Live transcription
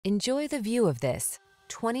Enjoy the view of this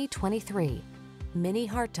 2023 Mini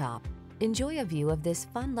Hardtop. Enjoy a view of this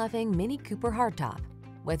fun-loving Mini Cooper hardtop.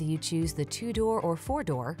 Whether you choose the 2-door or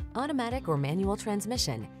 4-door, automatic or manual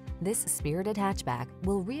transmission, this spirited hatchback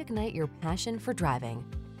will reignite your passion for driving.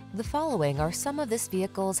 The following are some of this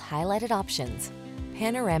vehicle's highlighted options: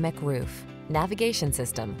 panoramic roof, navigation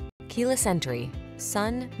system, keyless entry,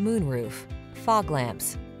 sun, moonroof, fog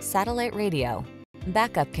lamps, satellite radio,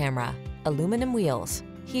 backup camera, aluminum wheels,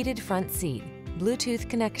 heated front seat, Bluetooth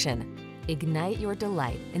connection. Ignite your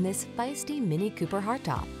delight in this feisty Mini Cooper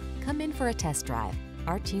hardtop. Come in for a test drive.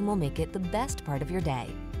 Our team will make it the best part of your day.